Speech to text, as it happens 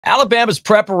Alabama's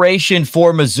preparation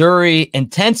for Missouri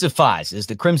intensifies as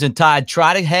the Crimson Tide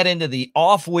try to head into the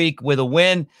off week with a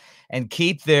win and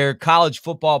keep their college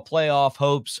football playoff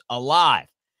hopes alive.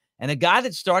 And a guy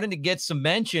that's starting to get some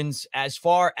mentions as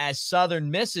far as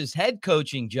Southern Miss's head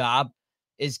coaching job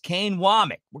is Kane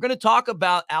Wommack. We're going to talk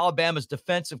about Alabama's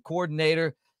defensive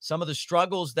coordinator, some of the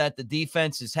struggles that the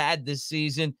defense has had this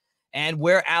season, and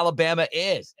where Alabama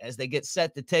is as they get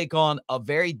set to take on a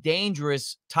very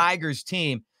dangerous Tigers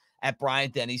team at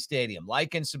Bryant-Denny Stadium.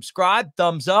 Like and subscribe,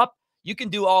 thumbs up. You can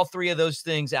do all three of those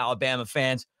things, Alabama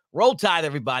fans. Roll Tide,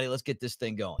 everybody. Let's get this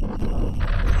thing going.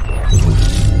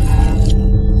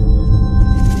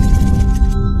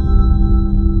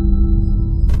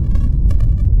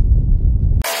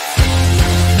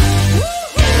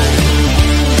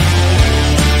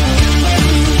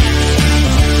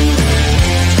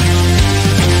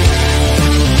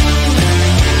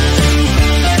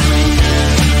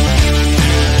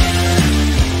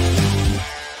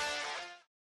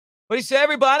 What do you say,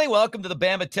 everybody? Welcome to the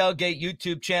Bama Tailgate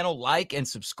YouTube channel. Like and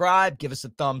subscribe. Give us a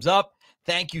thumbs up.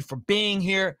 Thank you for being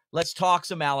here. Let's talk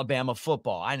some Alabama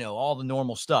football. I know all the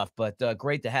normal stuff, but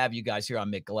great to have you guys here on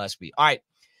Mick Gillespie. All right.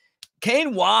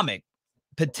 Kane Wommack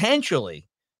potentially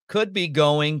could be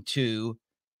going to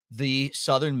the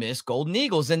Southern Miss Golden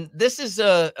Eagles. And this is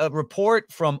a report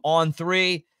from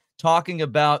On3 talking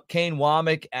about Kane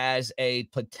Wommack as a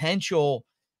potential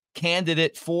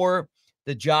candidate for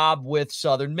the job with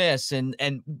Southern Miss. And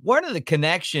one of the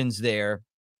connections there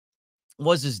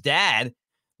was his dad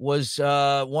was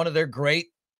one of their great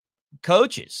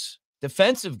coaches,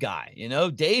 defensive guy,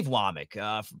 Dave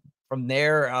Wommack from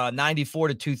there, 94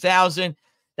 to 2000.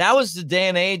 That was the day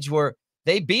and age where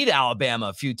they beat Alabama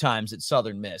a few times at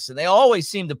Southern Miss, and they always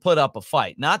seem to put up a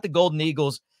fight, not the Golden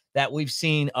Eagles that we've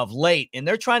seen of late. And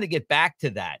they're trying to get back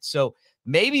to that. So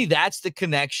maybe that's the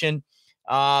connection.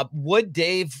 Would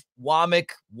Dave Wommack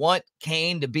want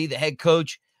Kane to be the head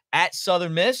coach at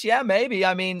Southern Miss? Yeah, maybe.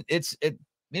 I mean,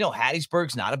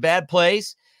 Hattiesburg's not a bad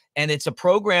place, and it's a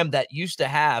program that used to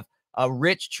have a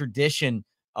rich tradition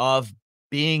of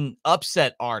being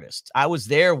upset artists. I was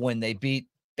there when they beat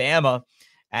Bama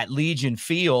at Legion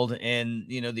Field in,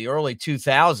 the early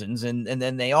 2000s. And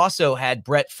then they also had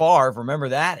Brett Favre. Remember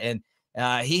that? And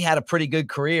he had a pretty good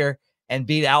career and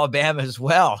beat Alabama as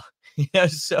well.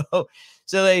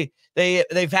 So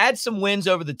they've had some wins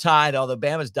over the Tide, although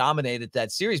Bama's dominated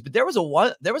that series. But there was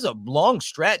a long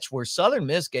stretch where Southern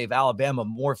Miss gave Alabama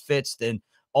more fits than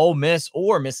Ole Miss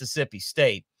or Mississippi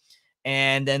State.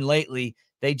 And then lately,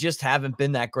 they just haven't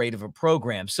been that great of a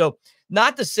program. So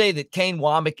not to say that Kane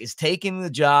Wommack is taking the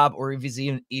job or if he's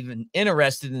even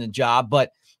interested in the job,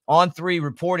 but On3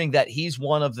 reporting that he's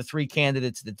one of the three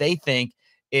candidates that they think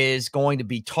is going to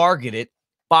be targeted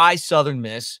by Southern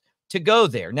Miss to go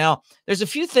there. Now, there's a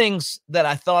few things that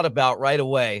I thought about right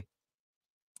away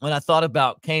when I thought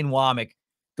about Kane Wommack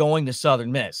going to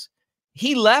Southern Miss.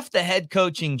 He left the head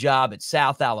coaching job at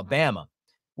South Alabama,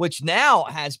 which now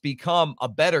has become a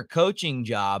better coaching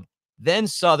job than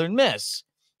Southern Miss.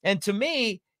 And to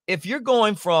me, if you're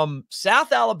going from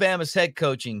South Alabama's head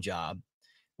coaching job,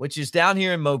 which is down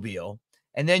here in Mobile,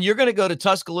 and then you're going to go to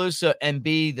Tuscaloosa and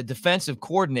be the defensive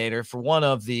coordinator for one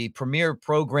of the premier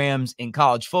programs in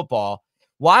college football,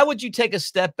 why would you take a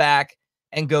step back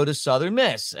and go to Southern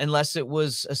Miss unless it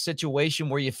was a situation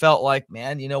where you felt like,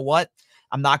 man, you know what?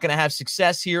 I'm not going to have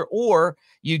success here. Or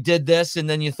you did this and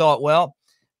then you thought, well,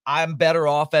 I'm better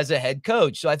off as a head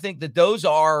coach. So I think that those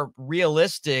are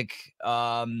realistic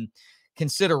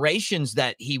considerations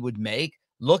that he would make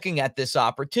looking at this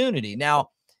opportunity. Now,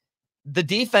 the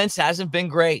defense hasn't been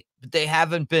great, but they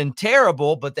haven't been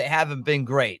terrible, but they haven't been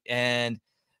great. And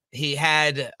he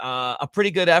had a pretty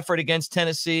good effort against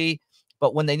Tennessee,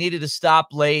 but when they needed to stop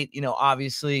late,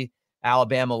 obviously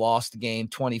Alabama lost the game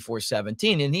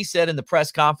 24-17. And he said in the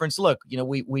press conference, look,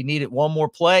 we needed one more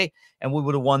play and we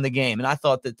would have won the game. And I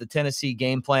thought that the Tennessee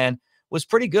game plan was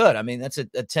pretty good. I mean, that's a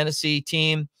Tennessee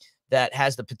team that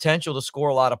has the potential to score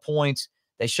a lot of points.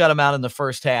 They shut them out in the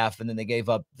first half, and then they gave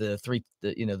up the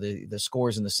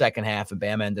scores in the second half, and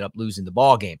Bama ended up losing the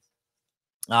ball game.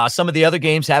 Some of the other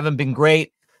games haven't been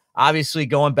great. Obviously,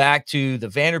 going back to the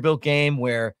Vanderbilt game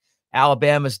where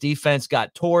Alabama's defense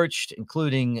got torched,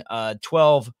 including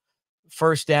 12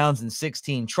 first downs and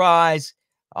 16 tries.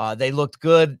 They looked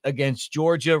good against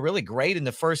Georgia, really great in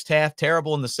the first half,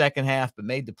 terrible in the second half, but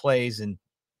made the plays and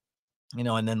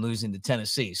then losing to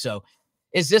Tennessee. So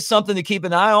is this something to keep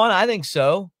an eye on? I think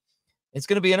so. It's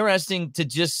going to be interesting to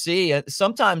just see.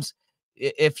 Sometimes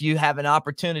if you have an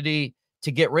opportunity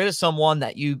to get rid of someone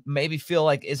that you maybe feel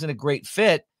like isn't a great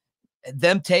fit,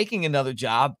 them taking another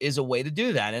job is a way to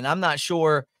do that. And I'm not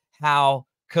sure how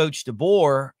Coach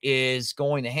DeBoer is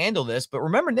going to handle this. But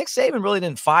remember, Nick Saban really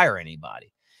didn't fire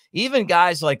anybody. Even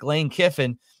guys like Lane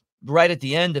Kiffin, right at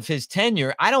the end of his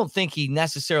tenure, I don't think he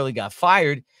necessarily got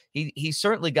fired. He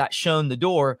certainly got shown the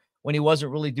door when he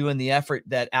wasn't really doing the effort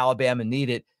that Alabama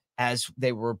needed as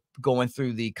they were going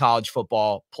through the college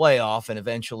football playoff and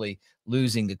eventually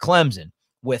losing to Clemson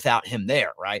without him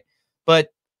there, right? But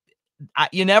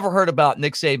you never heard about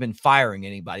Nick Saban firing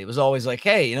anybody. It was always like,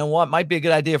 hey, you know what? Might be a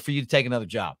good idea for you to take another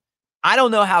job. I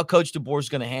don't know how Coach DeBoer is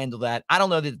going to handle that. I don't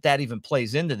know that that even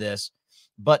plays into this.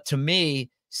 But to me,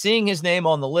 seeing his name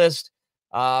on the list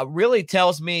really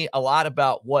tells me a lot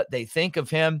about what they think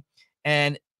of him.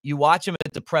 And you watch him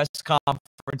at the press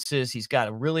conferences. He's got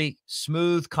a really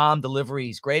smooth, calm delivery.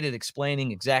 He's great at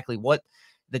explaining exactly what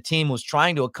the team was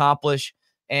trying to accomplish.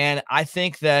 And I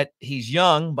think that he's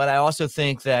young, but I also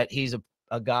think that he's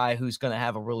a guy who's going to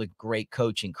have a really great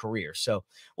coaching career. So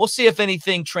we'll see if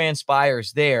anything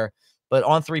transpires there. But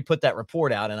On3 put that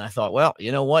report out, and I thought, well,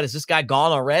 you know what? Is this guy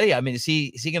gone already? I mean, is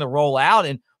he going to roll out?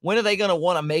 And when are they going to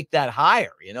want to make that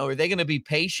hire? You know, are they going to be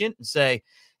patient and say,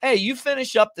 hey, you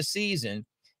finish up the season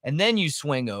and then you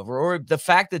swing over? Or the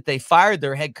fact that they fired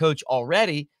their head coach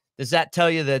already, does that tell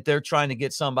you that they're trying to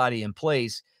get somebody in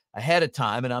place ahead of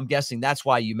time? And I'm guessing that's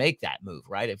why you make that move,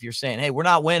 right? If you're saying, hey, we're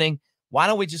not winning, why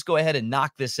don't we just go ahead and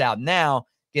knock this out now,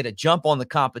 get a jump on the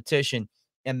competition,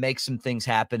 and make some things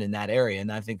happen in that area?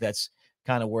 And I think that's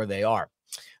kind of where they are.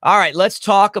 All right, let's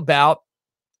talk about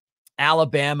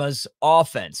Alabama's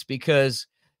offense, because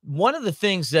one of the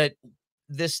things that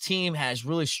this team has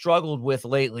really struggled with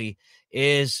lately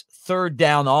is third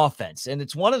down offense. And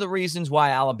it's one of the reasons why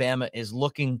Alabama is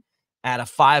looking at a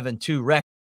 5-2 record.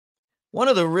 One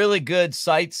of the really good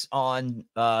sites on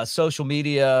social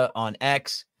media on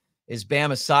X is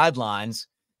Bama Sidelines.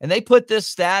 And they put this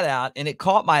stat out, and it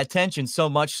caught my attention so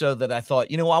much so that I thought,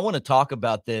 you know, I want to talk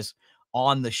about this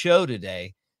on the show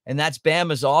today. And that's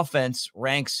Bama's offense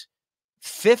ranks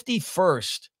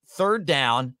 51st third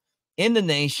down in the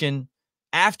nation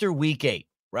after week 8,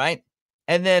 right?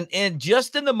 And then in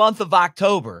the month of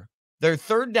October, their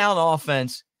third down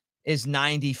offense is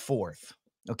 94th,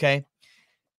 okay?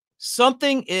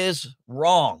 Something is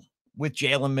wrong with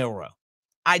Jalen Milroe.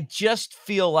 I just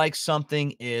feel like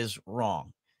something is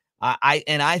wrong.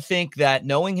 I think that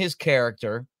knowing his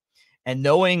character and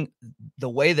knowing the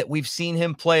way that we've seen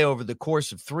him play over the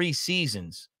course of 3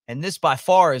 seasons, and this by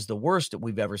far is the worst that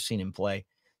we've ever seen him play,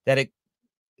 that it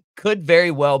could very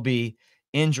well be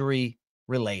injury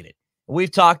related.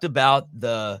 We've talked about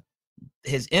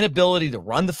his inability to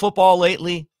run the football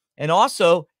lately, and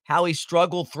also how he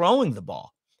struggled throwing the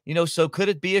ball. You know, so could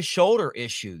it be a shoulder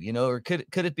issue, you know, or could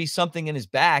it be something in his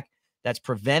back that's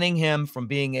preventing him from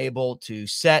being able to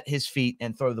set his feet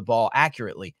and throw the ball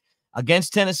accurately?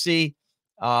 Against Tennessee,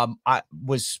 I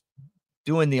was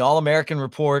doing the All-American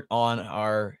report on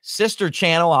our sister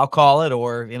channel, I'll call it,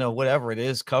 or, you know, whatever it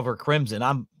is, Cover Crimson.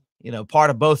 I'm, you know, part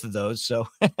of both of those. So,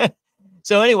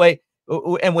 so anyway,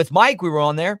 and with Mike, we were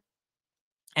on there,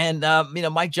 and, you know,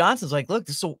 Mike Johnson's like, look,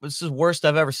 this is the worst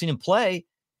I've ever seen him play.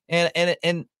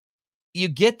 And you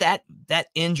get that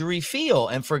injury feel.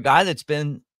 And for a guy that's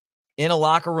been in a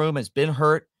locker room, has been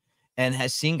hurt, and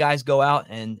has seen guys go out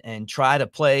and try to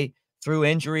play through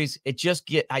injuries,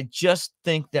 I just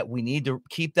think that we need to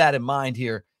keep that in mind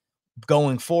here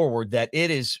going forward, that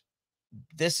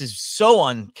this is so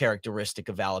uncharacteristic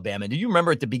of Alabama. Do you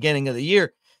remember at the beginning of the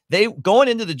year, going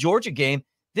into the Georgia game,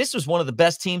 this was one of the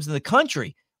best teams in the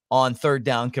country on third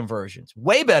down conversions,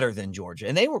 way better than Georgia.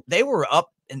 And they were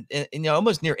up in you know,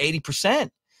 almost near 80%.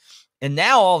 And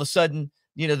now all of a sudden,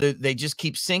 you know, they just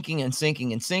keep sinking and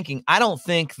sinking and sinking. I don't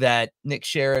think that Nick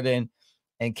Sheridan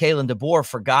and Kalen DeBoer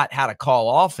forgot how to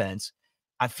call offense.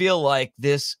 I feel like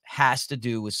this has to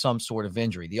do with some sort of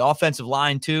injury. The offensive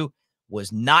line, too,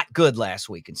 was not good last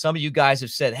week. And some of you guys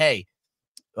have said, hey,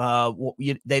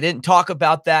 they didn't talk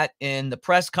about that in the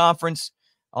press conference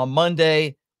on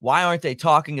Monday. Why aren't they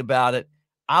talking about it?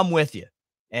 I'm with you.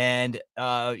 And,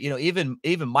 you know,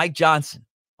 even Mike Johnson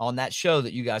on that show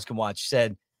that you guys can watch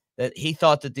said that he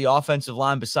thought that the offensive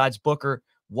line besides Booker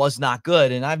was not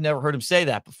good. And I've never heard him say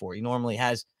that before. He normally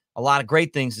has a lot of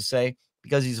great things to say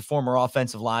because he's a former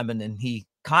offensive lineman, and he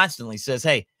constantly says,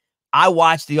 hey, I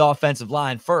watched the offensive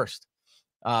line first.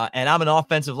 And I'm an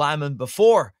offensive lineman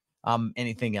before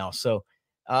anything else. So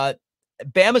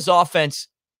Bama's offense,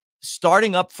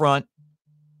 starting up front,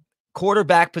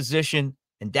 quarterback position,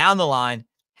 and down the line,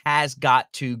 has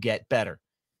got to get better.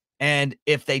 And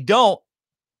if they don't,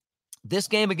 this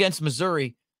game against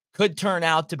Missouri could turn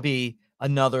out to be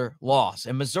another loss.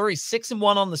 And Missouri's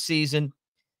 6-1 on the season,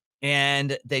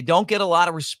 and they don't get a lot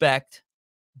of respect,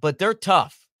 but they're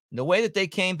tough. And the way that they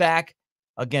came back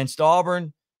against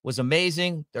Auburn was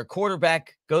amazing. Their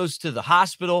quarterback goes to the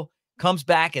hospital, comes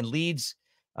back and leads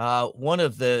one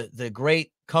of the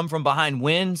great come-from-behind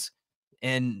wins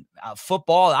in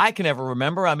football I can ever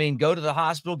remember. I mean, go to the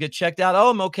hospital, get checked out. Oh,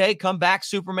 I'm okay. Come back,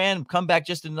 Superman. Come back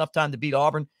just in enough time to beat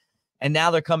Auburn. And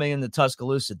now they're coming into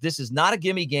Tuscaloosa. This is not a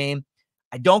gimme game.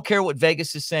 I don't care what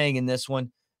Vegas is saying in this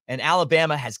one. And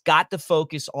Alabama has got to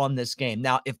focus on this game.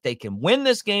 Now, if they can win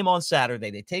this game on Saturday,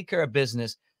 they take care of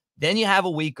business, then you have a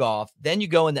week off. Then you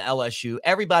go into LSU.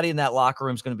 Everybody in that locker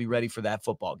room is going to be ready for that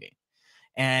football game.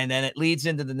 And then it leads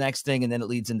into the next thing, and then it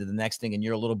leads into the next thing, and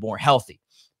you're a little more healthy.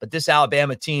 But this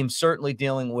Alabama team certainly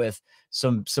dealing with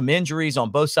some injuries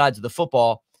on both sides of the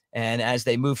football. And as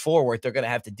they move forward, they're going to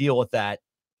have to deal with that,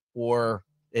 or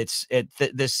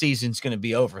this season's going to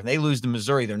be over. And they lose to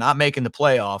Missouri. They're not making the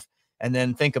playoff. And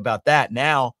then think about that.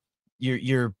 Now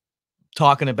you're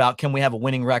talking about, can we have a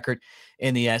winning record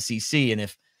in the SEC? And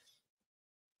if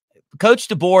Coach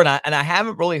DeBoer, and I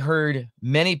haven't really heard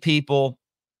many people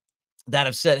that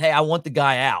have said, hey, I want the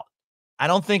guy out. I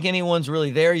don't think anyone's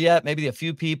really there yet. Maybe a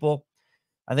few people.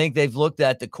 I think they've looked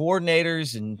at the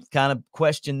coordinators and kind of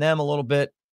questioned them a little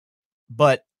bit.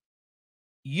 But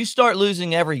you start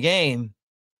losing every game,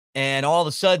 and all of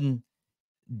a sudden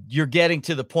you're getting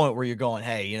to the point where you're going,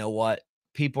 hey, you know what?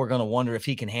 People are going to wonder if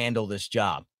he can handle this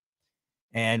job.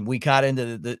 And we got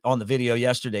into on the video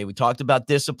yesterday. We talked about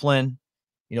discipline.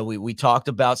 You know, we talked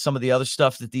about some of the other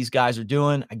stuff that these guys are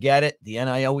doing. I get it. The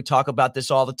NIL, we talk about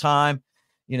this all the time.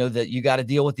 You know, that you got to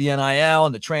deal with the NIL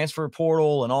and the transfer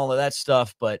portal and all of that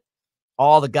stuff. But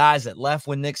all the guys that left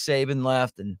when Nick Saban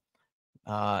left and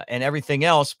everything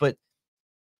else. But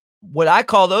what I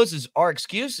call those are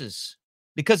excuses,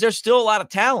 because there's still a lot of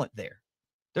talent there.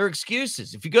 They're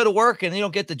excuses. If you go to work and you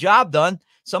don't get the job done,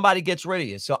 somebody gets rid of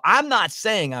you. So I'm not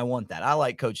saying I want that. I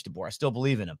like Coach DeBoer. I still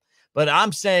believe in him. But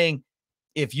I'm saying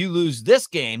if you lose this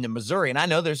game to Missouri, and I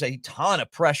know there's a ton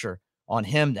of pressure on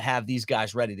him to have these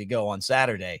guys ready to go on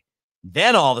Saturday,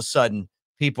 then all of a sudden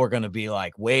people are going to be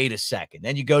like, wait a second.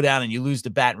 Then you go down and you lose to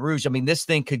Baton Rouge. I mean, this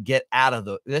thing could get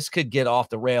this could get off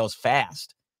the rails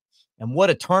fast. And what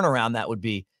a turnaround that would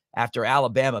be after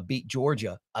Alabama beat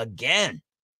Georgia again.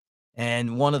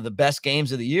 And one of the best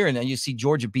games of the year. And then you see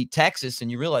Georgia beat Texas, and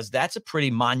you realize that's a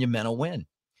pretty monumental win.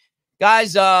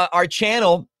 Guys, our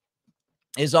channel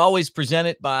is always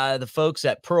presented by the folks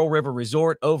at Pearl River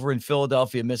Resort over in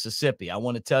Philadelphia, Mississippi. I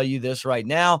want to tell you this right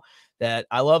now, that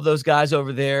I love those guys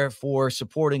over there for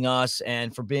supporting us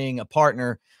and for being a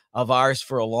partner of ours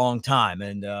for a long time.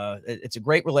 And it's a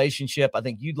great relationship. I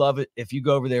think you'd love it if you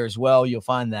go over there as well. You'll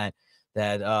find that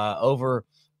over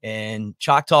in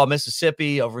Choctaw,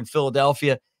 Mississippi, over in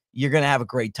Philadelphia, you're going to have a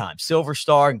great time. Silver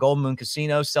Star and Golden Moon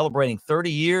Casino celebrating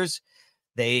 30 years.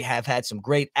 They have had some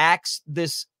great acts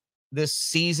this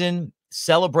season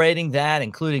celebrating that,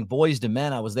 including Boys to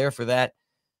Men. I was there for that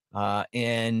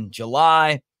in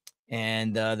July.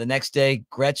 And the next day,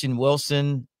 Gretchen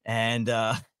Wilson and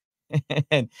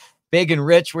and Big and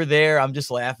Rich were there. I'm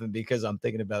just laughing because I'm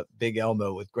thinking about Big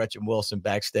Elmo with Gretchen Wilson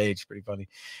backstage. Pretty funny.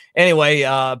 Anyway,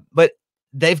 but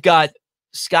they've got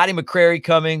Scotty McCrary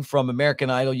coming from American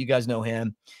Idol. You guys know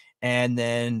him. And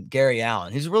then Gary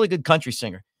Allen. He's a really good country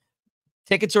singer.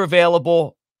 Tickets are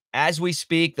available as we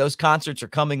speak. Those concerts are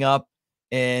coming up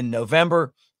in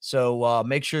November. So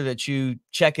make sure that you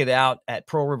check it out at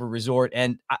Pearl River Resort.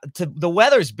 And the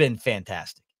weather's been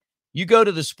fantastic. You go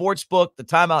to the sports book, the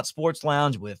Timeout Sports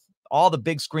Lounge, with all the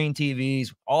big screen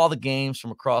TVs, all the games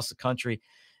from across the country,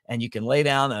 and you can lay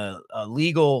down a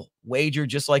legal wager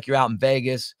just like you're out in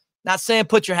Vegas. Not saying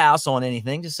put your house on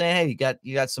anything, just saying, hey,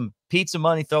 you got some pizza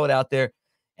money, throw it out there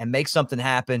and make something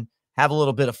happen. Have a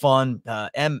little bit of fun.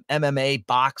 MMA,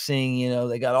 boxing, you know,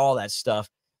 they got all that stuff.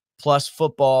 Plus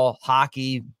football,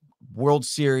 hockey, World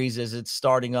Series as it's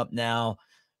starting up now.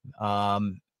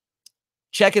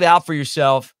 Check it out for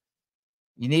yourself.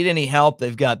 You need any help,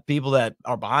 they've got people that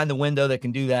are behind the window that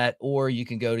can do that, or you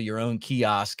can go to your own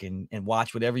kiosk and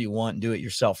watch whatever you want and do it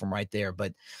yourself from right there.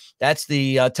 But that's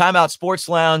the Timeout Sports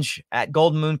Lounge at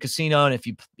Golden Moon Casino. And if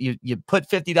you put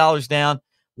 $50 down,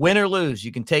 win or lose,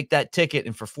 you can take that ticket,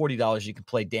 and for $40, you can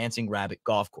play Dancing Rabbit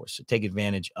Golf Course. So take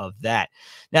advantage of that.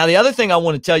 Now, the other thing I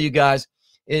want to tell you guys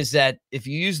is that if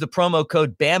you use the promo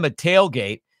code Bama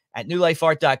Tailgate at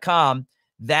newlifeart.com,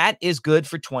 that is good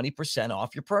for 20%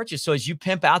 off your purchase. So as you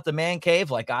pimp out the man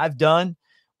cave like I've done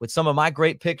with some of my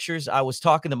great pictures, I was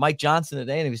talking to Mike Johnson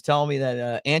today, and he was telling me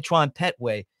that Antoine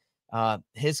Petway,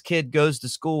 his kid goes to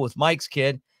school with Mike's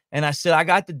kid, And I said, I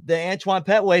got the Antoine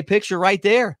Petway picture right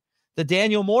there. The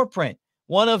Daniel Moore print.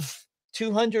 One of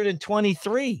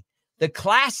 223. The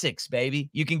classics, baby.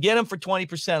 You can get them for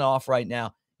 20% off right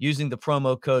now using the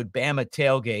promo code Bama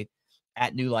Tailgate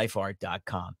at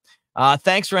newlifeart.com.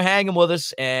 Thanks for hanging with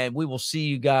us, and we will see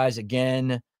you guys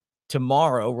again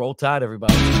tomorrow. Roll Tide,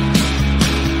 everybody.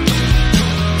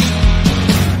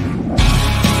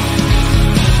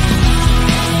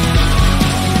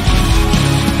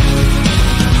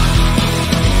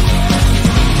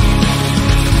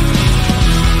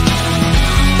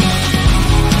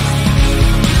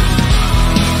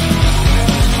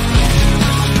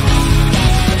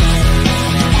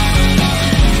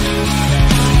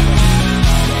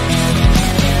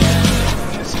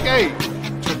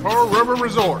 To Pearl River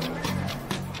Resort.